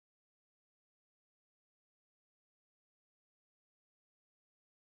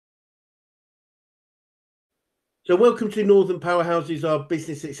So, welcome to Northern Powerhouses, our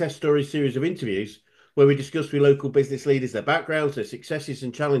business success story series of interviews, where we discuss with local business leaders their backgrounds, their successes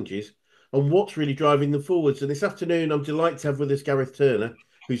and challenges, and what's really driving them forwards. And this afternoon, I'm delighted to have with us Gareth Turner,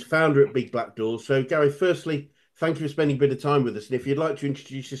 who's founder at Big Black Door. So, Gareth, firstly, thank you for spending a bit of time with us. And if you'd like to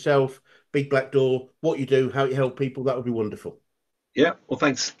introduce yourself, Big Black Door, what you do, how you help people, that would be wonderful. Yeah, well,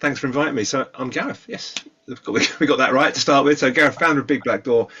 thanks for inviting me. So I'm Gareth. Yes, we got that right to start with. So Gareth, founder of Big Black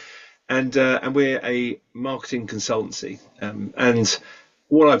Door, and we're a marketing consultancy. And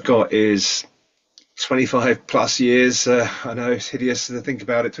what I've got is 25 plus years. I know it's hideous to think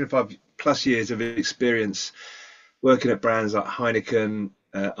about it. 25 plus years of experience working at brands like Heineken,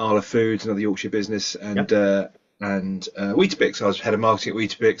 Arla Foods, another Yorkshire business, Yep. and Weetabix. I was head of marketing at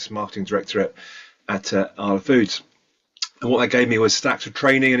Weetabix, marketing director at Arla Foods. And what that gave me was stacks of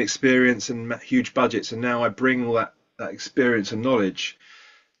training and experience and huge budgets. And now I bring all that experience and knowledge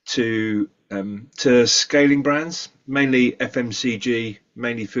to scaling brands, mainly FMCG,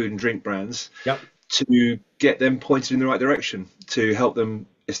 mainly food and drink brands, Yep. to get them pointed in the right direction, to help them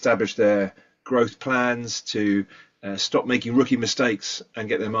establish their growth plans, to stop making rookie mistakes and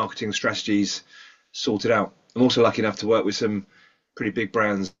get their marketing strategies sorted out. I'm also lucky enough to work with some pretty big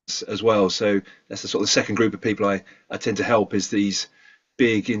brands as well. So that's the sort of the second group of people I tend to help is these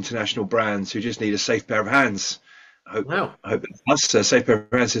big international brands who just need a safe pair of hands. Wow. I hope that's a safe pair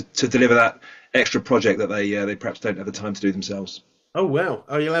of hands to deliver that extra project that they perhaps don't have the time to do themselves. Oh, wow.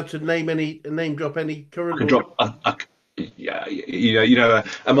 Are you allowed to name drop any I current can or? drop, yeah,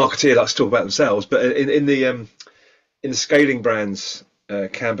 a marketeer likes to talk about themselves, but in the scaling brands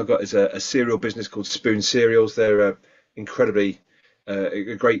camp, I've got is a cereal business called Spoon Cereals. They're incredibly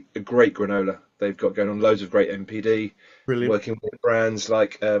a great granola. They've got going on loads of great MPD, Brilliant. working with brands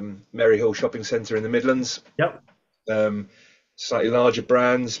like Maryhill Shopping Centre in the Midlands. Yep. Um, Slightly larger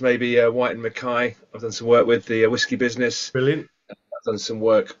brands, maybe White and Mackay. I've done some work with the whiskey business. Brilliant. I've done some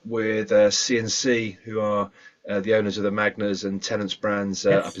work with C&C, who are the owners of the Magners and Tennent's brands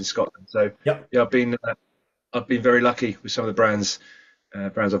up Yes. in Scotland. So Yep. yeah, I've been very lucky with some of the brands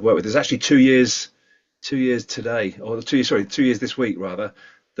I've worked with. There's actually 2 years today, or 2 years this week rather,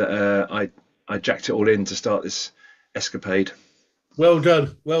 that I jacked it all in to start this escapade. Well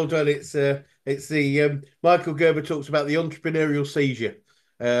done. Well done. It's the Michael Gerber talks about the entrepreneurial seizure.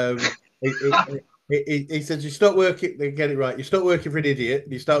 He says you stop working. They get it right. You stop working for an idiot.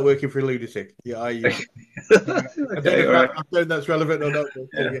 And you start working for a lunatic. Yeah, I use. I don't know Okay, if all right. I don't know if that's relevant or not. But,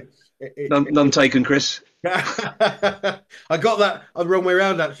 Yeah. yeah. None taken, Chris. I got that the wrong way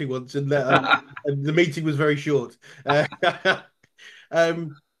around actually once, and the meeting was very short.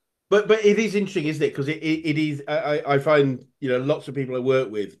 Um, but it is interesting, isn't it? Because it is. I find lots of people I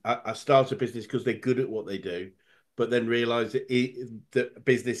work with I start a business because they're good at what they do, but then realise that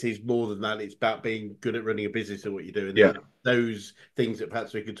business is more than that. It's about being good at running a business and what you do, and Yeah, those things that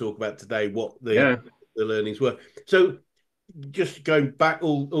perhaps we could talk about today. What yeah. the learnings were. So just going back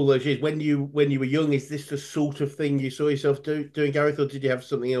all those years when you were young, is this the sort of thing you saw yourself doing, Gareth, or did you have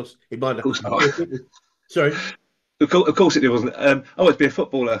something else in mind? Of course I not. thought it was, sorry. Of course it wasn't. I wanted to be a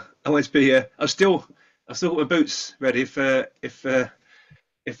footballer. I wanted to be. I've still got my boots ready if Oliver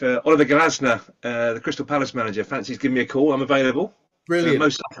Glasner, the Crystal Palace manager, fancies giving me a call. I'm available Brilliant.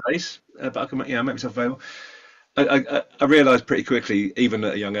 most Saturdays, but I can make myself available. I realised pretty quickly, even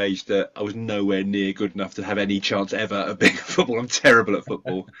at a young age, that I was nowhere near good enough to have any chance ever of being at football. I'm terrible at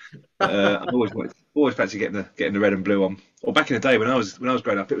football. I always fancy getting the red and blue on. Or back in the day when I was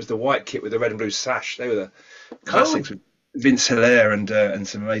growing up, it was the white kit with the red and blue sash. They were the Oh, classics with Vince Hilaire and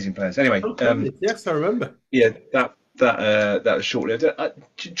some amazing players. Anyway, oh, goodness. Yes, I remember. yeah, that was short lived.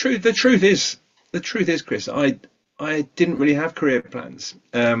 The truth is, Chris, I didn't really have career plans.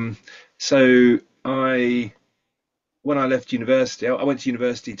 So I when I left university, I went to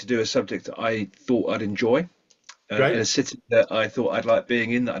university to do a subject that I thought I'd enjoy in Great. a city that I thought I'd like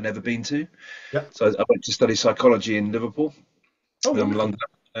being in that I'd never been to. Yep. So I went to study psychology in Liverpool, Oh, wonderful. London,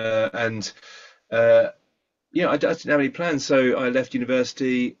 and uh, yeah, I didn't have any plans. So I left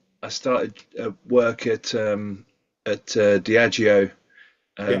university. I started work at Diageo,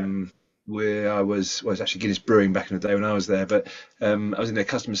 Yeah. where I was actually Guinness Brewing back in the day when I was there. But I was in their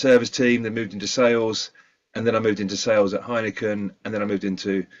customer service team. Then moved into sales, and then I moved into sales at Heineken, and then I moved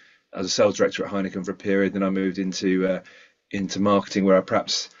into as a sales director at Heineken for a period. Then I moved into marketing, where I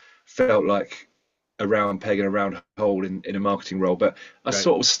perhaps felt like a round peg in a round hole in a marketing role. But I Great.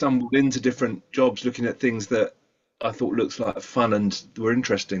 sort of stumbled into different jobs, looking at things that I thought looked like fun and were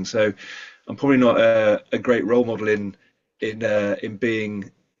interesting. So I'm probably not a great role model in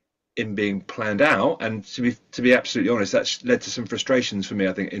being planned out. And to be absolutely honest, that's led to some frustrations for me,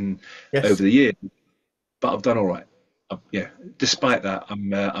 I think, in over Yes. the years. but I've done all right. Yeah, despite that,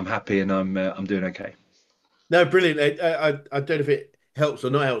 I'm happy and I'm doing okay. No, brilliant. I don't know if it helps or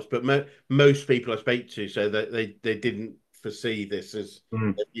not helps, but most people I speak to say that they didn't foresee this as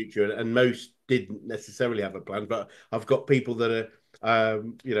Mm, the future, and most didn't necessarily have a plan. But I've got people that are,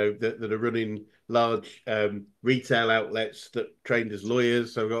 that are running large retail outlets that trained as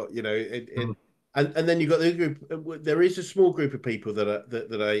lawyers. So I've got, mm, and then you've got the group. There is a small group of people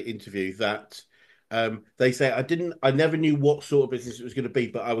that I interview that. They say I never knew what sort of business it was going to be,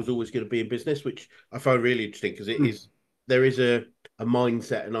 but I was always going to be in business, which I find really interesting because mm. there is a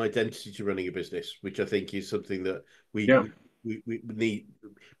mindset and identity to running a business, which I think is something that we Yeah, we, we need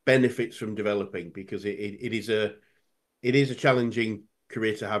benefits from developing because it is a challenging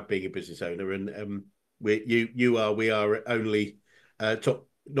career to have being a business owner, and we are only top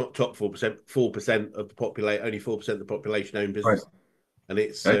not top 4% of the population, only 4% of the population own right. business, and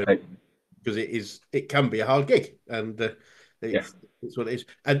it's Okay. because it can be a hard gig, and Yeah. it's what it is.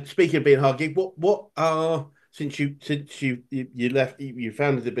 And speaking of being a hard gig, what are since you left you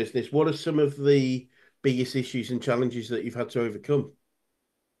founded the business, what are some of the biggest issues and challenges that you've had to overcome?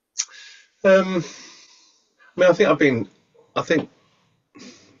 I mean, I think,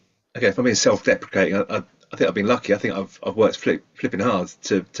 okay, if I'm being self-deprecating, I think I've been lucky. I think I've worked flipping hard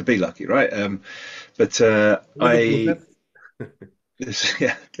to be lucky, right? But Liverpool said,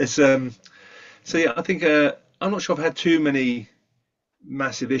 yeah, so yeah, I think I'm not sure I've had too many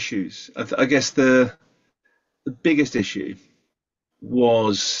massive issues. I guess the biggest issue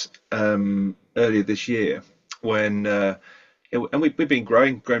was earlier this year when and we've been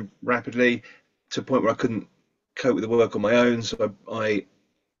growing rapidly to a point where I couldn't cope with the work on my own, so I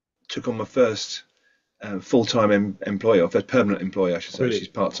took on my first full-time employee, or first permanent employee, I should say. She's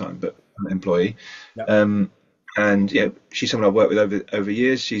brilliant. part-time, but an employee. Yeah, Um, and yeah, she's someone I've worked with over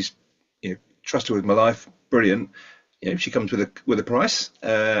years. She's trusted with my life, brilliant. She comes with a price,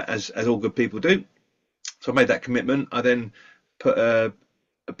 as all good people do. So I made that commitment. I then put a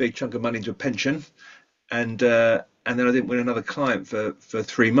big chunk of money into a pension, and then I didn't win another client for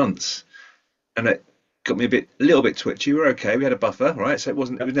 3 months, and it got me a little bit twitchy. We were okay. We had a buffer, right? So it yeah,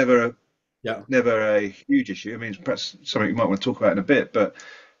 was yeah, never a huge issue. I mean, perhaps something you might want to talk about in a bit, but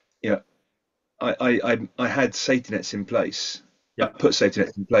yeah, I had safety nets in place. I yeah. put safety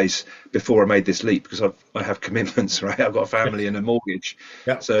nets in place before I made this leap because I have commitments, right? I've got a family Yes, and a mortgage,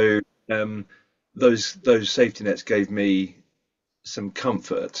 yeah, so um, those safety nets gave me some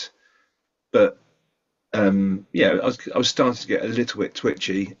comfort. But yeah, I was starting to get a little bit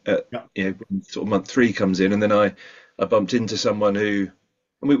twitchy at yeah. when sort of month three comes in, and then I bumped into someone who,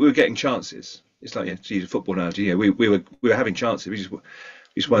 and we were getting chances. It's like, to use a football analogy, we were having chances. We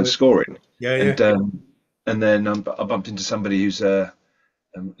just weren't scoring, Yeah, yeah. and then I bumped into somebody who's a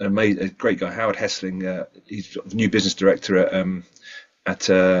great guy, Howard Hessling. He's sort of new business director at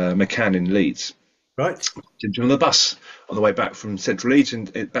McCann in Leeds. Right. Into on the bus on the way back from Central Leeds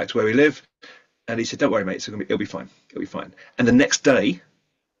and back to where we live. And he said, "Don't worry, mate. It'll be fine. It'll be fine." And the next day,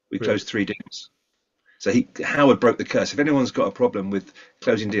 we Brilliant. closed 3 deals. So Howard broke the curse. If anyone's got a problem with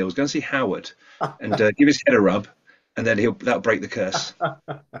closing deals, go and see Howard and give his head a rub, and then that'll break the curse.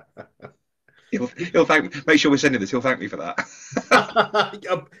 He'll thank. Make sure we're sending this. He'll thank me for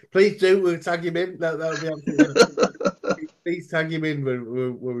that. Please do. We'll tag him in. That'll be absolutely wonderful. Please tag him in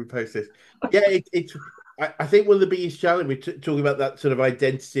when we post this. Yeah, it's. I think one of the biggest challenge we talking about that sort of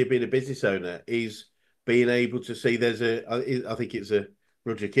identity of being a business owner is being able to see there's I think it's a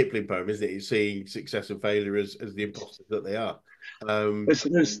Roger Kipling poem, isn't it? It's seeing success and failure as the imposters that they are. Um,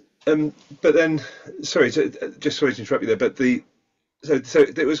 There's, but then, just sorry to interrupt you there, but so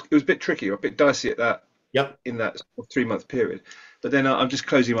it was a bit tricky or a bit dicey at that yep. in that sort of 3 month period. But then I'm just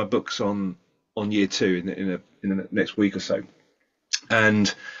closing my books on year two in the next week or so,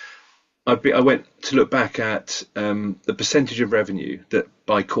 and I went to look back at the percentage of revenue that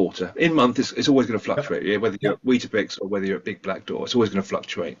by quarter in month it's always going to Yep. fluctuate. Yeah, whether you're Yep. at Weetabix or whether you're at Big Black Door, it's always going to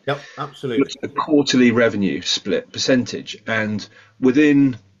fluctuate. Yep. Absolutely. Looked at the quarterly revenue split percentage, and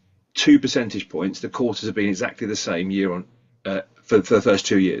within 2 percentage points, the quarters have been exactly the same year on for the first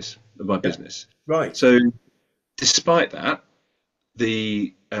 2 years of my Yep. business. Right. So despite that,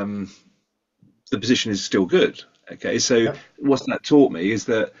 the um, the position is still good. Okay, so Yep. what that taught me is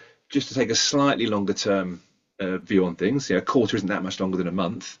that just to take a slightly longer term view on things, a quarter isn't that much longer than a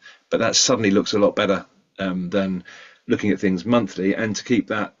month, but that suddenly looks a lot better than looking at things monthly. And to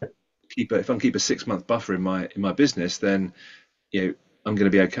if I can keep a 6 month buffer in my business, then I'm going to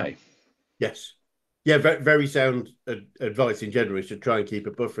be okay. Yes. Yeah, very sound advice in general is to try and keep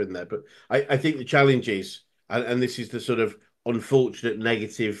a buffer in there. But I think the challenge is, and this is the sort of unfortunate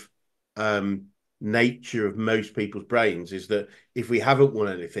negative um, nature of most people's brains is that if we haven't won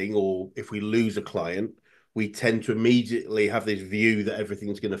anything or if we lose a client, we tend to immediately have this view that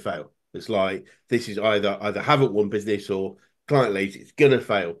everything's going to fail. It's like this is either haven't won business or client leads, it's going to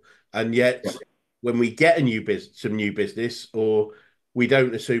fail. And Yeah. yet, when we get a new business, some new business, or we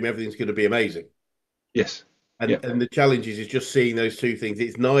don't assume everything's going to be amazing. Yes. Yeah. And the challenge is just seeing those two things.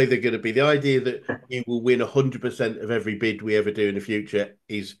 It's neither going to be the idea that you will win 100% of every bid we ever do in the future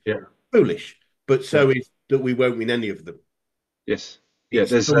is Yeah. foolish, but Yeah. so is that we won't win any of them. Yes. Yeah.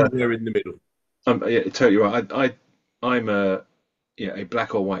 It's There's. somewhere in the middle. Yeah, totally right. I'm a a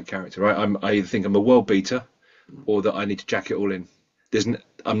black or white character. Right. I either think I'm a world beater or that I need to jack it all in. There's.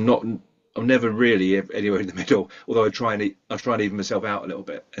 I'm not. I'm never really anywhere in the middle. Although I try and even myself out a little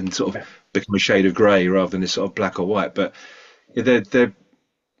bit and sort of become a shade of grey rather than this sort of black or white. But yeah,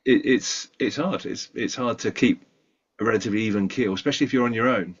 it's hard. It's hard to keep a relatively even keel, especially if you're on your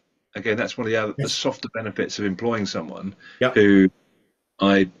own. Again, that's one of the Yes. softer benefits of employing someone Yeah. who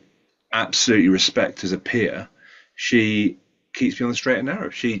I absolutely respect as a peer. She keeps me on the straight and narrow.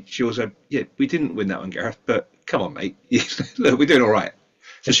 She also, yeah, we didn't win that one, Gareth, but come on, mate. Look, we're doing all right.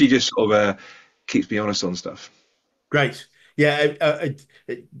 So she just sort of keeps me honest on stuff. Great. Yeah.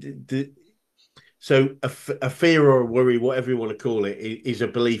 So a fear or a worry, whatever you want to call it, is a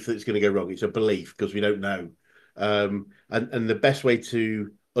belief that's going to go wrong. It's a belief because we don't know. And the best way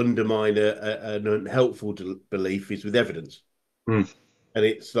to undermine an unhelpful belief is with evidence. Mm, And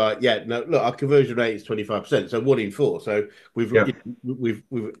it's like, yeah, no, look, our conversion rate is 25%, so 1 in 4. So we've yeah. we've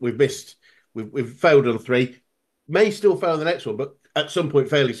missed, we've failed on three, may still fail on the next one, but at some point,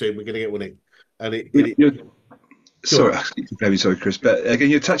 fairly soon, we're going to get one in. And You go on. sorry, maybe sorry, Chris, but again,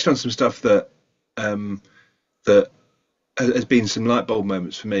 you touched on some stuff that has been some light bulb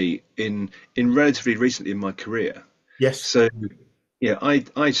moments for me in relatively recently in my career. Yes, So yeah,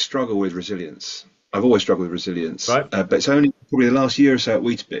 I struggle with resilience. I've always struggled with resilience, right. but it's only probably the last year or so at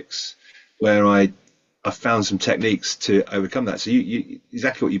Weetabix where I found some techniques to overcome that. So you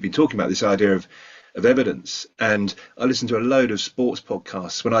exactly what you've been talking about, this idea of evidence. And I listened to a load of sports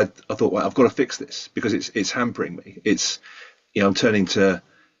podcasts when I thought, well, I've got to fix this because it's hampering me. It's I'm turning to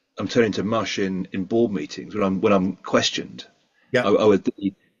mush in board meetings when I'm questioned. Yeah, I would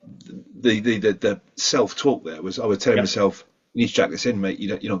the self talk there was I was telling yeah. myself, you need to jack this in, mate.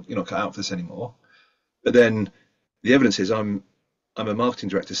 You're not cut out for this anymore. But then the evidence is I'm a marketing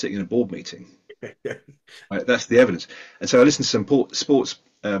director sitting in a board meeting. Right? That's the evidence. And so I listened to some sports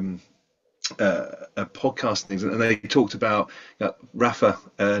podcast things, and they talked about Rafa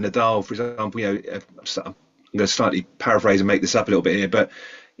Nadal, for example. I'm going to slightly paraphrase and make this up a little bit here, but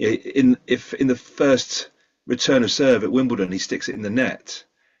if in the first return of serve at Wimbledon he sticks it in the net,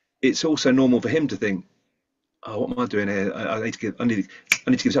 it's also normal for him to think, "Oh, what am I doing here? I need to give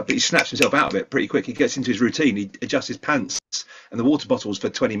this up." But he snaps himself out of it pretty quick. He gets into his routine. He adjusts his pants and the water bottles for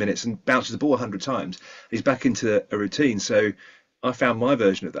 20 minutes and bounces the ball 100 times. He's back into a routine. So I found my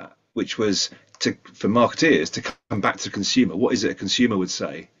version of that, which was for marketeers to come back to the consumer. What is it a consumer would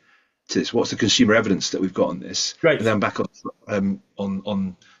say to this? What's the consumer evidence that we've got on this? And Great. then back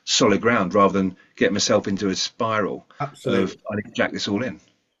on solid ground rather than get myself into a spiral of Absolutely. I need to jack this all in.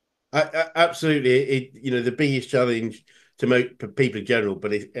 Absolutely. The biggest challenge to people in general,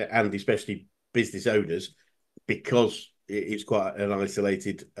 and especially business owners, because it's quite an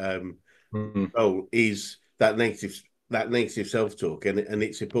isolated Mm, role, is that negative self-talk, and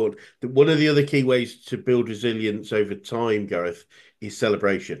it's important. One of the other key ways to build resilience over time, Gareth, is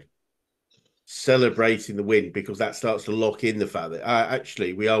celebration. Celebrating the win, because that starts to lock in the fact that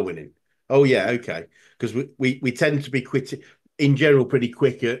actually we are winning. Oh yeah, okay. Because we tend to be in general pretty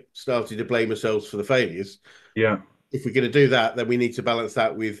quick at starting to blame ourselves for the failures. yeah. If we're going to do that, then we need to balance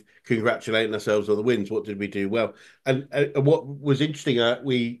that with congratulating ourselves on the wins. What did we do well? And what was interesting,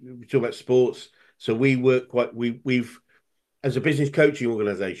 we talk about sports. So we work we've as a business coaching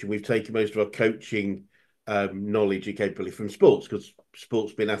organization, we've taken most of our coaching knowledge and capability from sports, because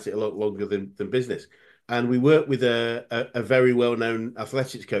sports been at it a lot longer than business. And we work with a very well known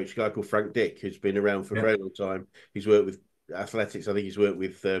athletics coach, a guy called Frank Dick, who's been around for a Yeah. very long time. He's worked with athletics. I think he's worked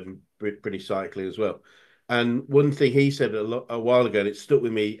with British cycling as well. And one thing he said a while ago, and it stuck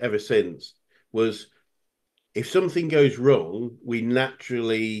with me ever since, was if something goes wrong, we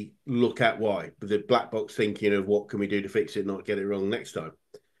naturally look at why, with the black box thinking of what can we do to fix it, not get it wrong next time.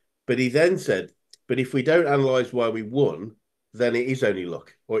 But he then said, but if we don't analyze why we won, then it is only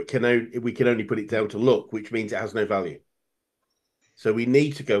luck, or we can only put it down to luck, which means it has no value. So we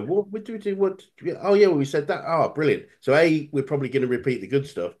need to go, what do we do? Oh, yeah, well, we said that. Oh, brilliant. So A, we're probably going to repeat the good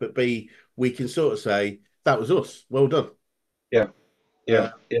stuff, but B, we can sort of say, that was us. Well done. Yeah.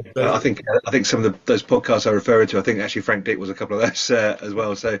 Yeah, yeah. So I think some of those podcasts I referred to, I think actually Frank Dick was a couple of those as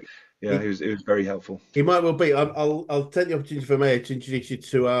well. So yeah, he, it was very helpful. he might well be. I'll take the opportunity for me to introduce you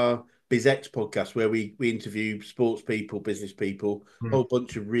to our BizX podcast, where we interview sports people, business people, a Hmm. whole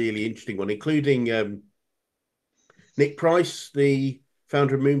bunch of really interesting one, including Nick Price, the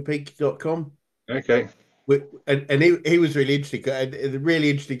founder of moonpeak.com. Okay. And he was really interesting and really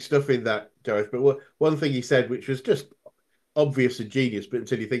interesting stuff in that, Gareth. But one thing he said, which was just obvious and genius, but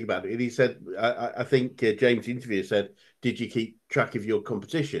until you think about it, and he said, I think James, the interviewer, said, "Did you keep track of your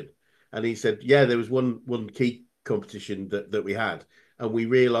competition?" And he said, "Yeah, there was one key competition that we had, and we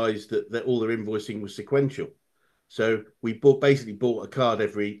realised that all their invoicing was sequential. So we basically bought a card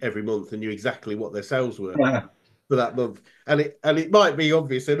every month and knew exactly what their sales were Yeah, for that month. And it might be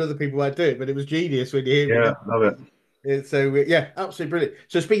obvious and other people might do it, but it was genius when you hear it. yeah, love it. So yeah, absolutely brilliant.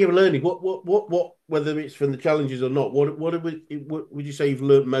 So speaking of learning, what whether it's from the challenges or not, what would you say you've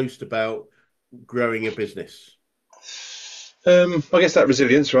learned most about growing a business? I guess that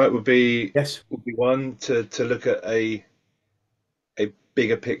resilience, right, Yes. would be one to look at a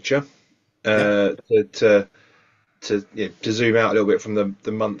bigger picture, Yeah. uh, to to to zoom out a little bit from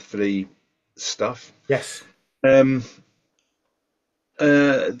the monthly stuff. Yes. Um,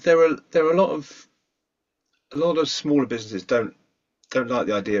 there are a lot of smaller businesses don't like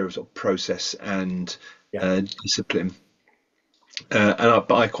the idea of sort of process and Yeah. discipline, but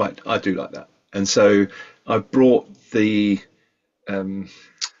I do like that, and so I've brought the um,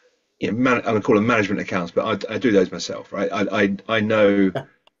 I'm gonna call them management accounts, but I do those myself, right? I know Yeah.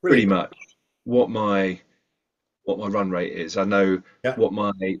 pretty Brilliant. much what my run rate is. I know Yeah. what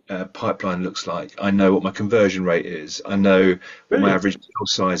my pipeline looks like. I know what my conversion rate is. I know what my Brilliant. average deal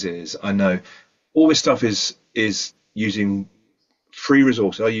size is. I know all this stuff is using free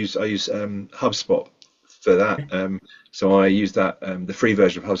resources. I use HubSpot for that. So I use that the free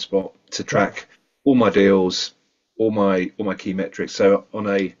version of HubSpot to Yeah. track all my deals, all my key metrics. So on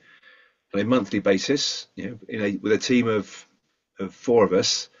a monthly basis, with a team of four of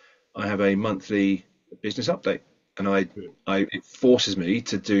us, I have a monthly business update, and it forces me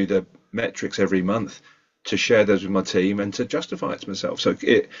to do the metrics every month, to share those with my team, and to justify it to myself. So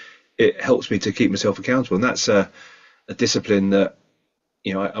it helps me to keep myself accountable, and that's a discipline that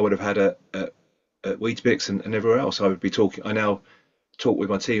I would have had at Weetabix and everywhere else. I would be talking. I now talk with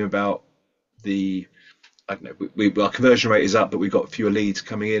my team about the I don't know, our conversion rate is up, but we've got fewer leads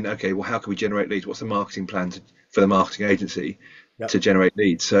coming in. Okay, well, how can we generate leads? What's the marketing plan for the marketing agency Yeah. to generate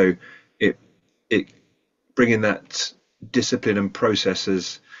leads? So it it bringing that discipline and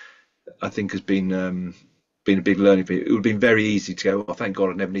processes, I think, has been a big learning for you. It would have been very easy to go, oh, thank God,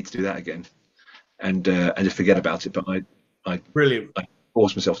 I never need to do that again, and just forget about it. But I Brilliant. I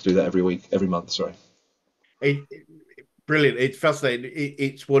force myself to do that every week, every month. Sorry. Brilliant. It's fascinating.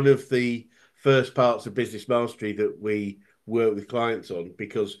 It's one of the first parts of business mastery that we work with clients on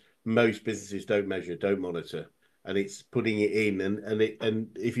because most businesses don't measure, don't monitor, and it's putting it in. And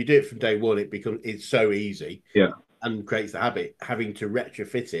if you do it from day one, it's so easy Yeah. and creates the habit. Having to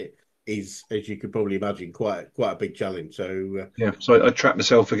retrofit it is, as you could probably imagine, quite a big challenge. So Yeah. So I trap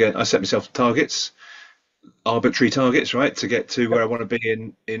myself again. I set myself targets, arbitrary targets, right, to get to where I want to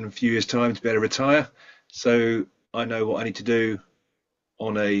be in a few years' time to be able to retire. So I know what I need to do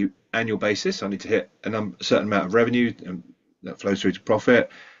on a annual basis. I need to hit a certain amount of revenue, and that flows through to profit.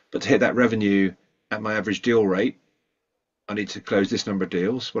 But to hit that revenue at my average deal rate, I need to close this number of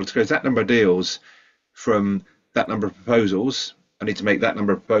deals. Well, to close that number of deals from that number of proposals, I need to make that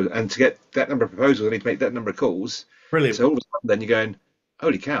number of proposals, and to get that number of proposals, I need to make that number of calls. brilliant. So all of a sudden, then you're going,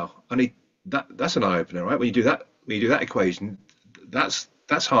 "Holy cow! I need that." That's an eye opener, right? When you do that equation, that's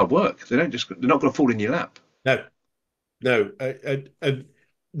hard work. They're not going to fall in your lap. No, no,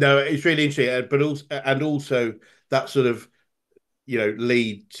 no. It's really interesting, but also that sort of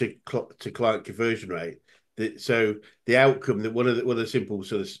lead to client conversion rate. So the outcome that one of the simple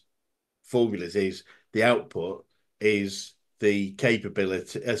sort of formulas is the output is the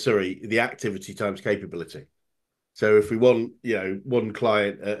capability. Sorry, the activity times capability. So if we want, one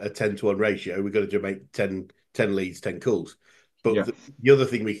client a 10-to-1 ratio, we've got to make 10 leads, 10 calls. But Yeah, the other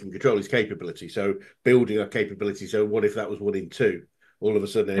thing we can control is capability. So building our capability. So what if that was 1 in 2? All of a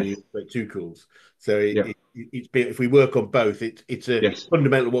sudden, then yes, you make 2 calls. So yeah, if we work on both, it's a yes,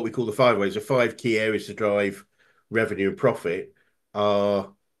 fundamental what we call the 5 ways. The 5 key areas to drive revenue and profit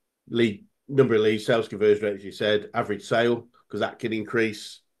are lead number of leads, sales conversion rate, as you said, average sale, because that can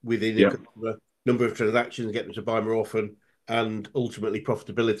increase within a yeah, customer, number of transactions, get them to buy more often, and ultimately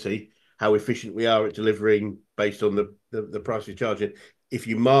profitability, how efficient we are at delivering based on the price we charge it. If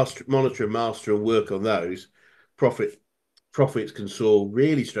you monitor and master and work on those, profit profits can soar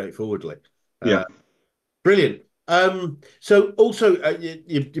really straightforwardly. Yeah. Uh, Brilliant. So also,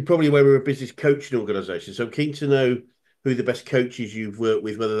 you're probably aware we're a business coaching organisation. So keen to know who the best coaches you've worked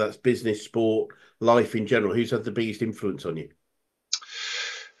with, whether that's business, sport, life in general. Who's had the biggest influence on you?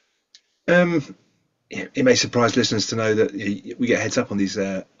 Um, it may surprise listeners to know that we get heads up on these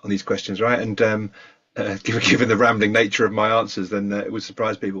questions, right? And given the rambling nature of my answers, then it would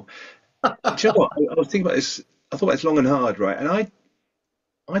surprise people. Do you know what? I was thinking about this. I thought it's long and hard, right? And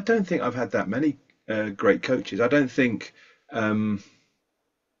I don't think I've had that many great coaches. Um, I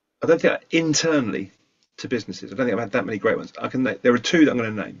don't think internally to businesses. I don't think I've had that many great ones. There are two that I'm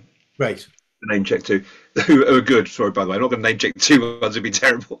going to name. Great. Name check two, who are good. Sorry, by the way, I'm not going to name check two ones. It'd be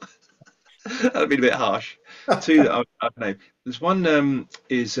terrible. That'd be a bit harsh. Two that I've named. There's one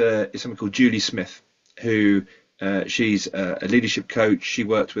is someone called Julie Smith, who she's a leadership coach. She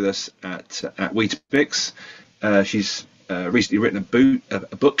worked with us at Weetabix. She's recently written a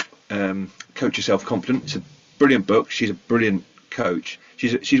book, Coach Yourself Confident. It's a brilliant book. She's a brilliant coach.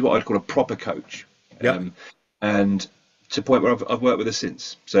 She's what I'd call a proper coach. Yep. And to the point where I've worked with her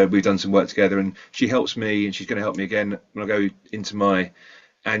since. So we've done some work together, and she helps me, and she's going to help me again when I go into my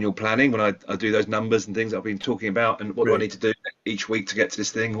annual planning, when I do those numbers and things that I've been talking about, and what do I Brilliant. need to do each week to get to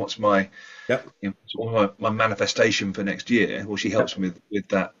this thing? What's my Yep. my manifestation for next year? Well, she Yep. helps me with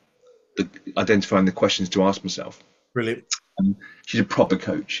that, identifying the questions to ask myself. Brilliant. She's a proper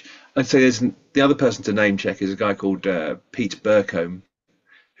coach. I'd say there's the other person to name check is a guy called Pete Burcombe,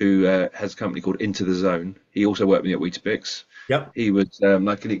 who has a company called Into the Zone. He also worked with me at Weetabix. Yep. He was I'm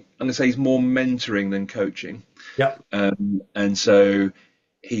going to say he's more mentoring than coaching. Yep. And so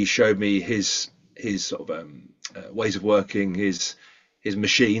he showed me his sort of ways of working, his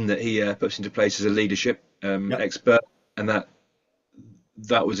machine that he puts into place as a leadership Yep. expert, and that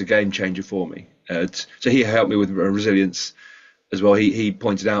was a game changer for me. So he helped me with resilience as well. He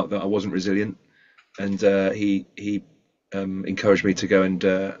pointed out that I wasn't resilient, and he encouraged me to go and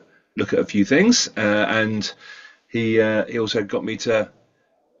look at a few things, and he also got me to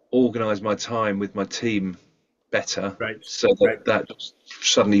organise my time with my team better, Great. so Great. that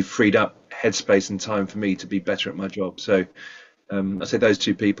suddenly freed up headspace and time for me to be better at my job. So I say those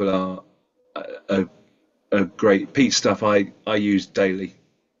two people are a great. Pete's stuff I use daily.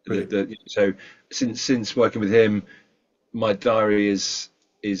 Brilliant. So since working with him, my diary is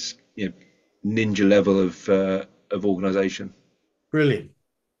ninja level of organisation. Brilliant.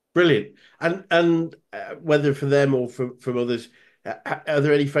 Brilliant. And whether for them or from others, are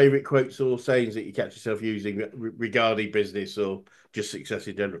there any favourite quotes or sayings that you catch yourself using regarding business or just success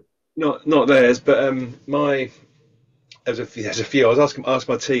in general? Not theirs, but my there's a few. I was asking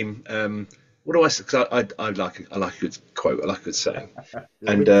my team, what do I say? Because I like a good quote, I like a good saying,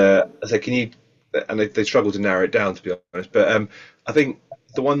 and I said, can you? And they struggle to narrow it down, to be honest. But I think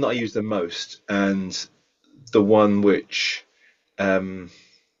the one that I use the most, and the one which I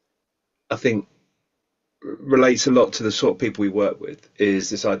think relates a lot to the sort of people we work with,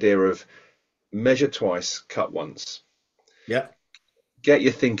 is this idea of measure twice, cut once. Yeah. Get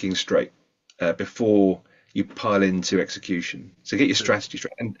your thinking straight before you pile into execution. So get your strategy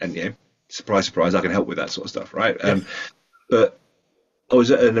straight, and surprise, surprise, I can help with that sort of stuff, right? Yes. But I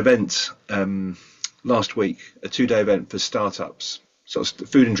was at an event last week, a 2-day event for startups, sort of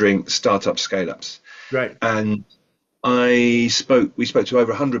food and drink startup scale ups, Great. and we spoke to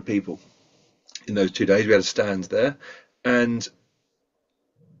over 100 people in those 2 days. We had a stand there, and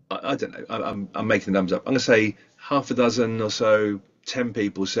I don't know, I'm making the numbers up. I'm going to say half a dozen or so, 10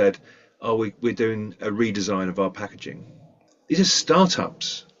 people said, "Oh, we're doing a redesign of our packaging." These are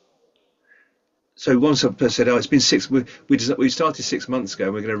startups. So one person said, "Oh, it's been we started 6 months ago,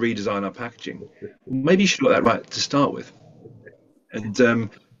 and we're going to redesign our packaging." Well, maybe you should have got that right to start with, and the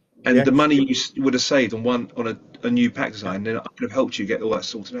Yes. money you would have saved on a new pack design, then I could have helped you get all that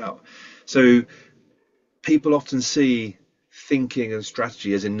sorted out. So people often see thinking and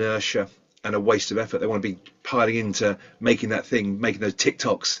strategy as inertia and a waste of effort. They want to be piling into making that thing, making those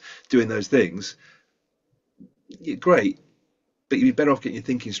TikToks, doing those things. Yeah, great, but you'd be better off getting your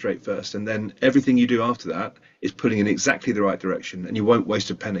thinking straight first, and then everything you do after that is pulling in exactly the right direction, and you won't waste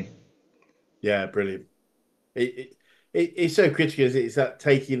a penny. Yeah. Brilliant. It's so critical. It's that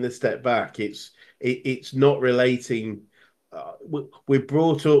taking the step back. It's not relating. We're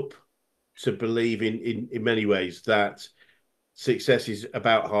brought up to believe in many ways that success is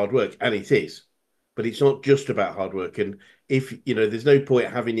about hard work, and it is, but it's not just about hard work. And if there's no point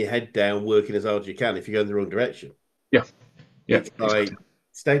having your head down working as hard as you can if you go in the wrong direction. Yeah, yeah, It's exactly.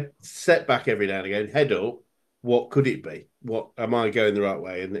 like step back every now and again, head up. What could it be? What am I going the right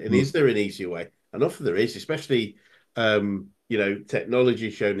way? And Mm. is there an easier way? And often there is, especially. Technology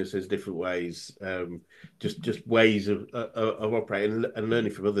shown us there's different ways, just ways of operating and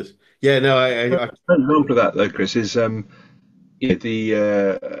learning from others. Yeah, no, I An example of that, though, Chris, is the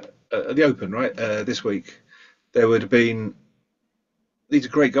Open, right? This week, there would have been these are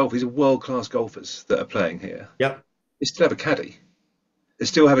great golfers, these are world class golfers that are playing here. yeah, They still have a caddy. They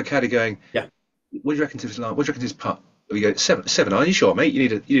still have a caddy going, yeah, what do you reckon to this line? What do you reckon to this putt? We go seven iron. You sure, mate? You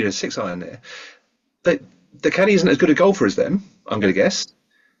need a 6 iron there. They, the caddy isn't as good a golfer as them. I'm yeah, going to guess.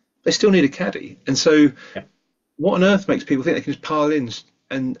 They still need a caddy, and so yeah. what on earth makes people think they can just pile in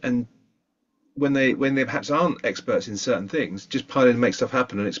and when they perhaps aren't experts in certain things, just pile in and make stuff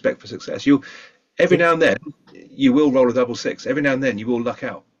happen and expect for success. You every now and then you will roll a double six. Every now and then you will luck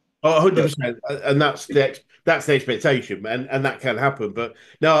out. Oh, But 100%. And that's the expectation, and that can happen. But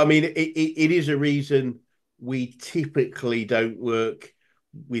no, I mean, it is a reason we typically don't work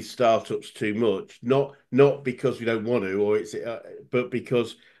with startups too much. Not because we don't want to, but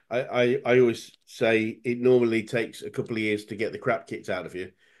because I always say it normally takes a couple of years to get the crap kicked out of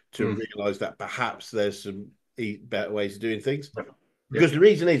you to mm, realize that perhaps there's some better ways of doing things. yeah, Because the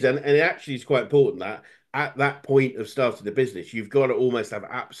reason is, and it actually is quite important that at that point of starting the business, you've got to almost have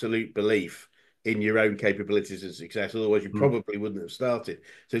absolute belief in your own capabilities and success. Otherwise, you mm, probably wouldn't have started.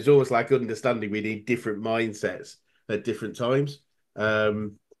 So it's almost like understanding we need different mindsets at different times.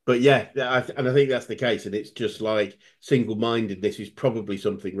 But yeah, and I think that's the case. And it's just like single-mindedness is probably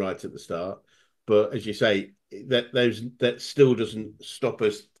something right at the start. But as you say, that still doesn't stop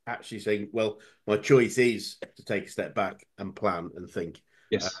us actually saying, well, my choice is to take a step back and plan and think.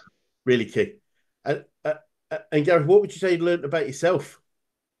 Uh, yes. really key. And Gareth, what would you say you learned about yourself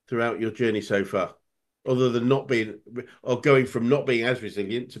throughout your journey so far, other than not being or going from not being as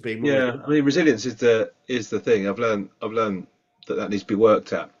resilient to being more Yeah, resilient? I mean resilience is the thing. I've learned that needs to be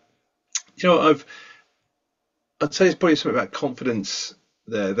worked at. You know, I'd say it's probably something about confidence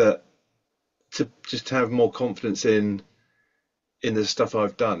there that to just have more confidence in the stuff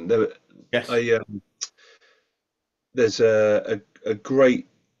I've done. Yes. I There's a great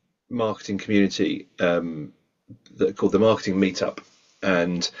marketing community that called the Marketing Meetup,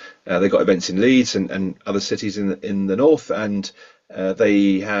 and they got events in Leeds and other cities in the north, and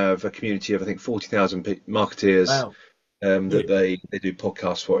they have a community of I think 40,000 marketeers Wow. that Brilliant. they do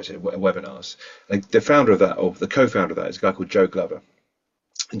podcasts for it, webinars. And the founder of that, or the co-founder of that, is a guy called Joe Glover.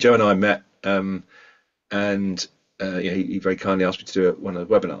 And Joe and I met, and he very kindly asked me to do one of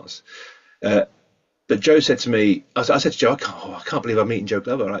the webinars. Uh, but Joe said to me, I said to Joe, I can't believe I'm meeting Joe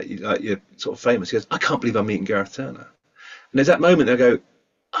Glover. Right? You're sort of famous. He goes, I can't believe I'm meeting Gareth Turner. And there's that moment I go,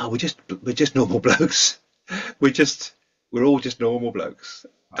 oh, we're just normal blokes. We're just we're all just normal blokes.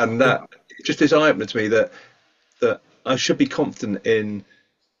 And that just this eye opener to me that I should be confident in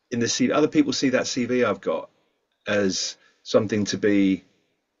the CV. Other people see that CV I've got as something to be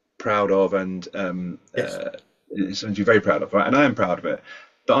proud of and Yes. something to be very proud of, right? And I am proud of it.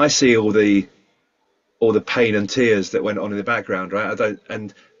 But I see all the pain and tears that went on in the background, right? I don't,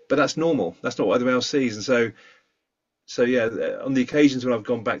 and but that's normal. That's not what everyone else sees. And so yeah, on the occasions when I've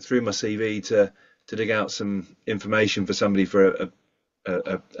gone back through my CV to dig out some information for somebody for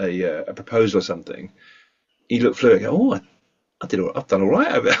a proposal or something, you look through it, and go, oh, I've done all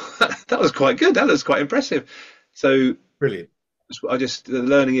right over there. That was quite good. That was quite impressive. So Brilliant. the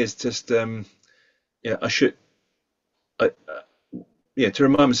learning is just yeah, I, yeah, to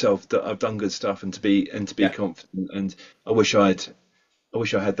remind myself that I've done good stuff and to be Yeah. confident. And I wish I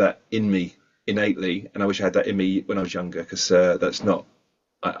had that in me innately, and I wish I had that in me when I was younger, because that's not.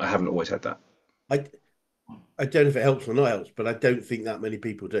 I haven't always had that. I I don't know if it helps or not helps, but I don't think that many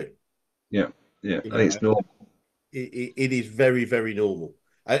people do. Yeah, yeah. You I think know, it's normal. it is very, very normal.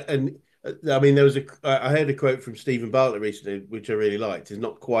 And I mean, I heard a quote from Stephen Bartlett recently, which I really liked. It's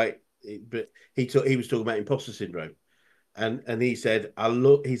not quite, but he was talking about imposter syndrome, and he said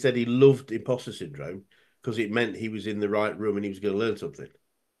he said he loved imposter syndrome because it meant he was in the right room and he was going to learn something.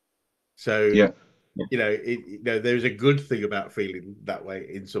 So Yeah. Yeah. there's a good thing about feeling that way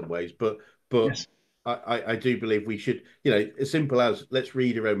in some ways, but Yes. I do believe we should, as simple as let's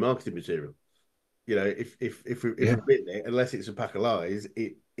read our own marketing material. If Yeah. we've written it, unless it's a pack of lies,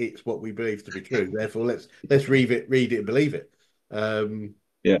 it's what we believe to be true. Therefore, let's read it and believe it. Um,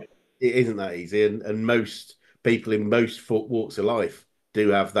 Yeah. it isn't that easy, and most people in most walks of life do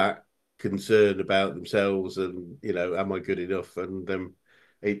have that concern about themselves, and am I good enough? And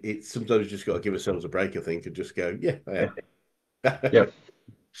it's sometimes just got to give ourselves a break, I think, and just go, yeah, I Yeah. am. Yeah.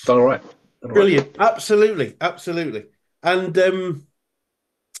 Done all right. Done all right. Brilliant, absolutely, absolutely. And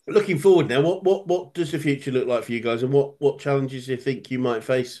looking forward now, what does the future look like for you guys, and what challenges do you think you might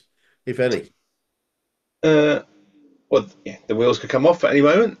face, if any? Well, yeah, the wheels could come off at any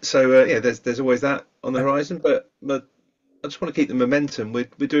moment. So yeah, there's always that on the horizon. But I just want to keep the momentum. We're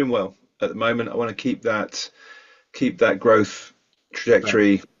doing well at the moment. I want to keep that growth Right.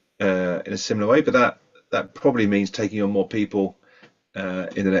 trajectory in a similar way. But that probably means taking on more people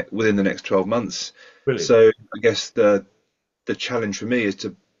within the next 12 months. Brilliant. So I guess the challenge for me is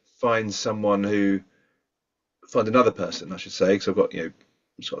to find someone who find another person, I should say, because I've got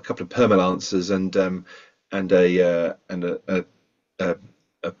just got a couple of permalancers and an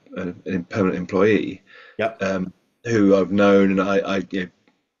permanent employee Yep. um, who I've known and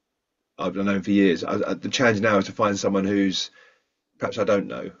I've known for years. The challenge now is to find someone who's perhaps I don't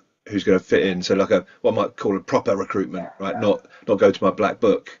know who's going to fit in. So like a what I might call a proper recruitment, right? Not go to my black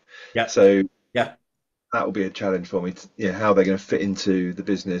book. Yep. So Yeah. that will be a challenge for me. How are they going to fit into the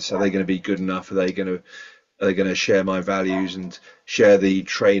business? Are they going to be good enough? Are they going to share my values and share the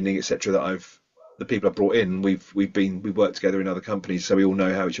training, etc. The people I've brought in, we've worked together in other companies, so we all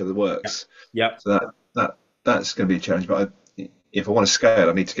know how each other Yep. works. Yep. So that's going to be a challenge. But if I want to scale,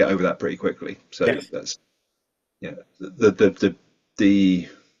 I need to get over that pretty quickly. So Yes. that's yeah. The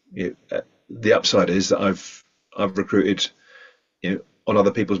the upside is that I've recruited on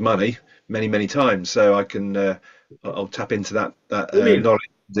other people's money many times, so I can I'll tap into that Brilliant. knowledge,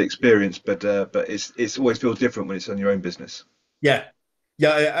 the experience. But it's always feels different when it's on your own business. Yeah.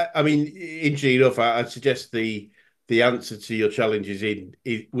 Yeah. I mean, interesting enough, I'd suggest the answer to your challenge is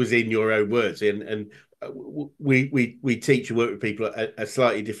it was in your own words. And we teach and work with people a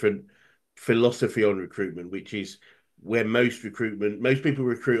slightly different philosophy on recruitment, which is where most people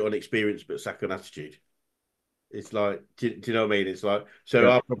recruit on experience but sack on attitude. It's like, do you know what I mean? It's like, so Yeah,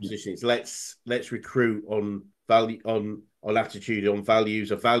 our proposition is let's recruit on value, on attitude, on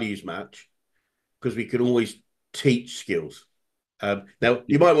values, a values match, because we can always teach skills. Now,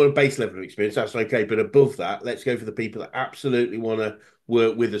 you yeah, might want a base level of experience, that's okay. But above that, let's go for the people that absolutely want to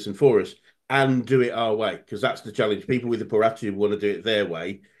work with us and for us and do it our way, because that's the challenge. People with a poor attitude want to do it their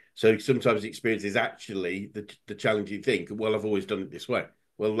way. So sometimes the experience is actually the challenging thing. Well, I've always done it this way.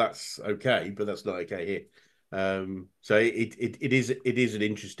 Well, that's okay, but that's not okay here. So it is an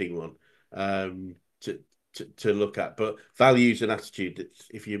interesting one to, to look at. But values and attitude,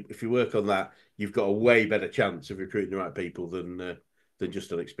 if you work on that, you've got a way better chance of recruiting the right people than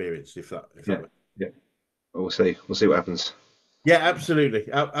just on experience. If that yeah, makes. yeah. We'll see what happens. Yeah,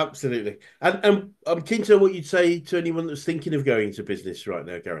 absolutely, absolutely. And I'm keen to know what you'd say to anyone that's thinking of going into business right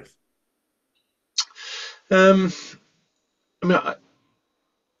now, Gareth. Um, I mean,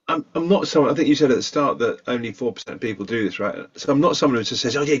 I'm not someone. I think you said at the start that only 4% of people do this, right? So I'm not someone who just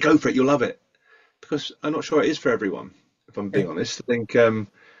says, "Oh yeah, go for it, you'll love it," because I'm not sure it is for everyone. If I'm Yeah, being honest, I think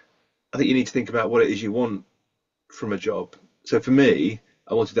you need to think about what it is you want from a job. So for me,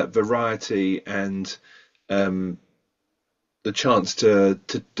 I wanted that variety and um, the chance to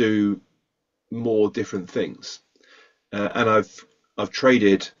do more different things. And I've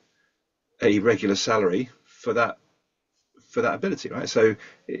traded a regular salary for that ability, right? So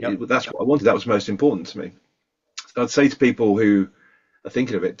yep, that's what I wanted. That was most important to me. So I'd say to people who are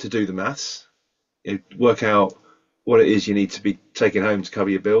thinking of it to do the maths, work out what it is you need to be taking home to cover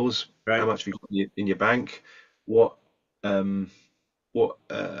your bills, how right, much have you got in your bank, what um, what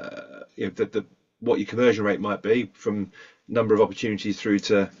what your conversion rate might be from number of opportunities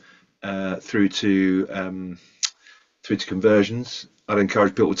uh, through to um, through to conversions. I'd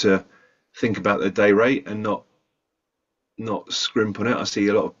encourage people to think about their day rate and not scrimp on it. I see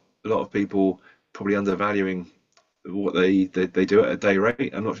a lot of people probably undervaluing what they do at a day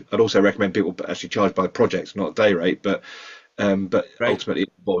rate. I'd also recommend people actually charge by the project, not a day rate, but right, ultimately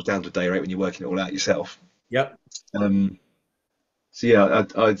it boils down to day rate when you're working it all out yourself. yep, Um, so yeah,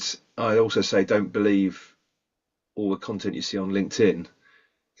 I'd also say don't believe all the content you see on LinkedIn.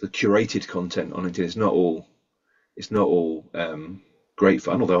 The curated content on LinkedIn is not all great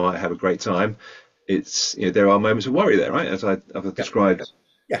fun. Although I have a great time, it's there are moments of worry there, right? As I've yep,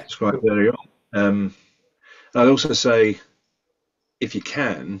 yeah, described earlier on. I'd also say if you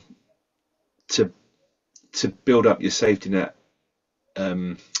can to build up your safety net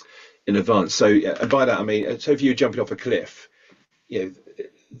um, in advance. So and by that I mean, so if you're jumping off a cliff, you know,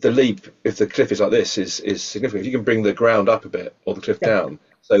 the leap, if the cliff is like this, is significant. If you can bring the ground up a bit or the cliff yeah, down,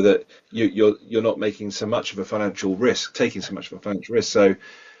 so that you're not making so much of a financial risk, taking so much of a financial risk. So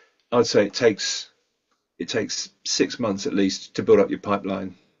I'd say it takes 6 months at least to build up your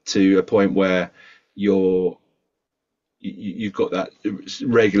pipeline to a point where you're you've got that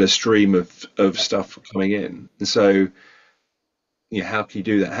regular stream of yeah, stuff coming in. And so, how can you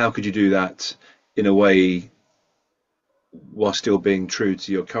do that? How could you do that in a way while still being true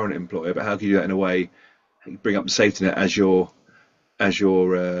to your current employer? But how can you do that in a way bring up the safety net as you're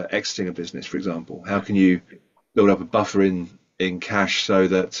exiting a business, for example? How can you build up a buffer in cash so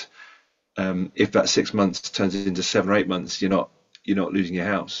that if that 6 months turns into 7 or 8 months, you're not losing your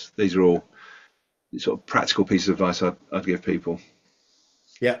house? These are all sort of practical pieces of advice I'd give people.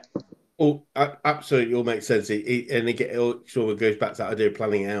 Yeah. Oh, absolutely, all makes sense. And it all sort of goes back to that idea of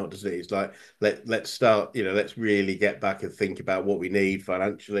planning it out, doesn't it? It's like let's start, let's really get back and think about what we need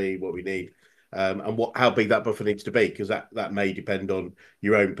financially, what we need, and what how big that buffer needs to be, because that may depend on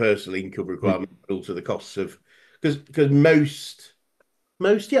your own personal income Mm. requirement, but also the costs of because most,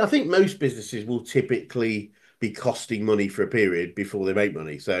 yeah, I think most businesses will typically be costing money for a period before they make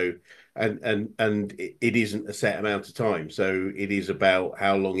money. So, and it isn't a set amount of time. So it is about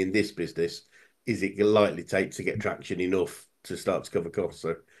how long in this business is it likely to take to get traction enough to start to cover costs.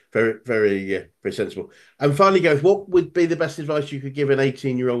 So very, very, very sensible. And finally, Gareth, what would be the best advice you could give an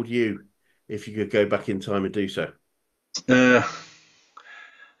 18-year-old you if you could go back in time and do so? Uh,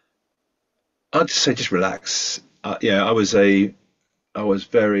 I'd just say just relax. Yeah, I was very I was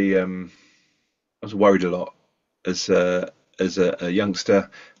worried a lot as a youngster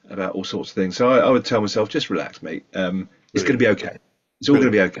about all sorts of things. So I would tell myself, just relax, mate. It's going to Brilliant, be okay. It's all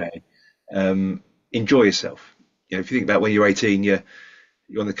going to brilliant. be okay. Enjoy yourself. If you think about when you're 18, you're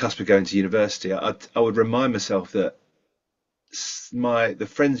on the cusp of going to university. I would remind myself that the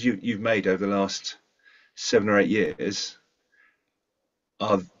friends you've made over the last 7 or 8 years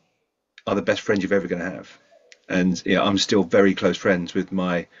are are the best friends you're ever going to have. And I'm still very close friends with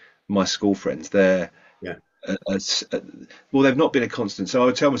my school friends. They're Yeah. well, they've not been a constant. So I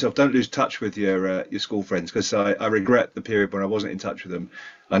would tell myself, don't lose touch with your school friends, because I regret the period when I wasn't in touch with them.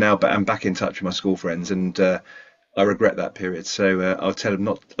 I'm back in touch with my school friends, and I regret that period. So I'll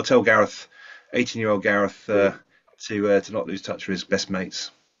tell Gareth, 18-year-old Gareth, Brilliant. to not lose touch with his best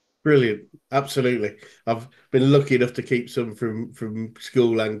mates. Brilliant. Absolutely. I've been lucky enough to keep some from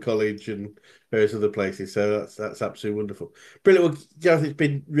school and college and various other places. So that's absolutely wonderful. Brilliant. Well, Gareth, it's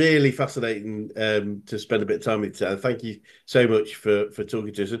been really fascinating to spend a bit of time with you today. Thank you so much for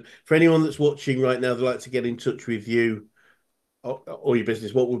talking to us. And for anyone that's watching right now, they'd like to get in touch with you or your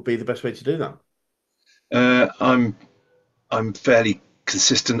business, what would be the best way to do that? I'm fairly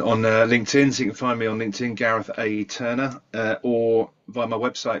consistent on LinkedIn, so you can find me on LinkedIn, Gareth A. Turner, or via my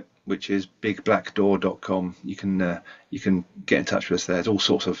website, which is bigblackdoor.com. You can get in touch with us there. There's all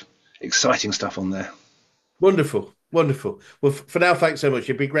sorts of exciting stuff on there. Wonderful. Wonderful. Well, for now, thanks so much.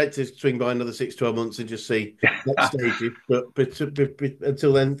 It'd be great to swing by another 6 to 12 months and just see next stages. But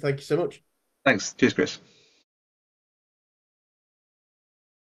until then, thank you so much. Thanks. Cheers, Chris.